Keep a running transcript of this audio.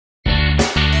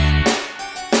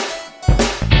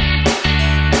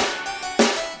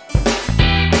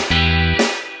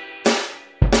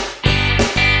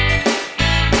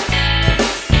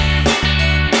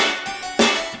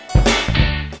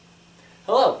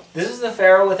This is the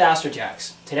Ferrell with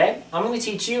Astrojax. Today, I'm going to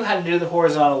teach you how to do the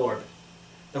horizontal orbit.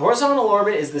 The horizontal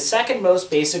orbit is the second most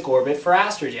basic orbit for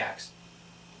Astrojax.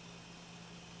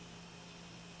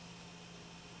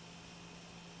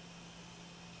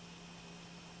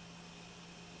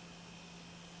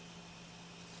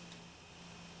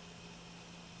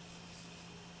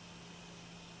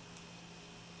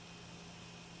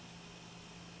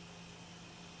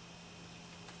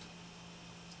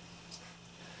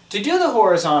 To do the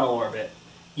horizontal orbit,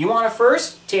 you want to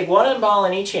first take one end ball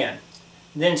in each hand.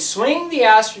 Then swing the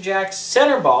Astrojax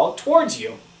center ball towards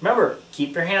you. Remember,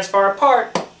 keep your hands far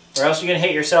apart or else you're going to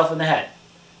hit yourself in the head.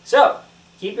 So,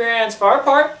 keep your hands far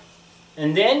apart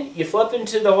and then you flip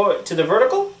into the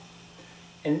vertical.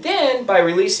 And then, by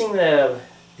releasing the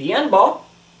end ball,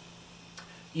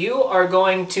 you are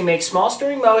going to make small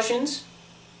stirring motions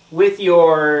with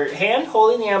your hand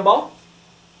holding the end ball.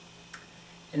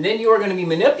 And then you are going to be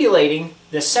manipulating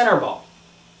the center ball.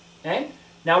 Okay?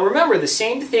 Now remember, the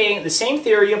same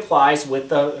theory applies with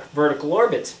the vertical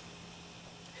orbit.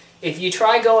 If you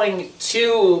try going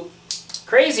too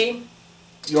crazy,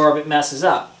 your orbit messes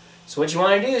up. So what you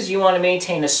want to do is you want to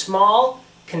maintain a small,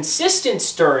 consistent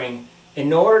stirring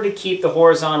in order to keep the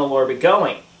horizontal orbit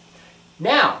going.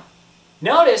 Now,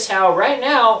 notice how right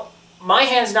now my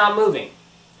hand's not moving.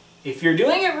 If you're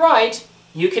doing it right,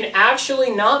 you can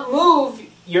actually not move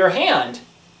your hand,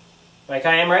 like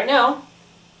I am right now,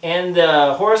 and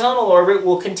the horizontal orbit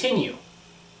will continue.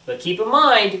 But keep in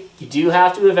mind, you do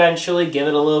have to eventually give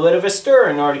it a little bit of a stir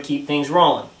in order to keep things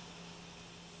rolling.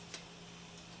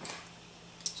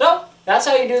 So, that's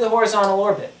how you do the horizontal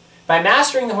orbit. By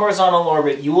mastering the horizontal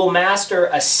orbit, you will master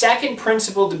a second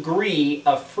principal degree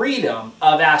of freedom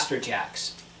of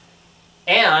Astrojax.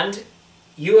 And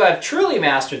you have truly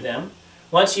mastered them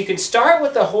once you can start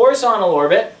with the horizontal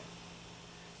orbit,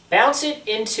 bounce it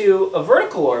into a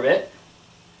vertical orbit,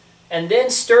 and then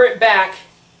stir it back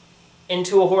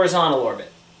into a horizontal orbit.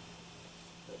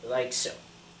 Like so.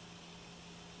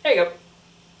 There you go.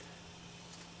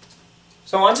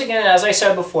 So once again, as I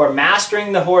said before,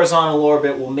 mastering the horizontal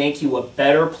orbit will make you a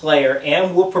better player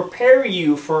and will prepare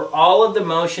you for all of the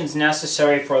motions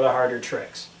necessary for the harder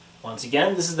tricks. Once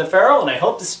again, this is the Ferrell, and I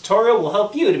hope this tutorial will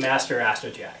help you to master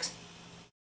Astrojax.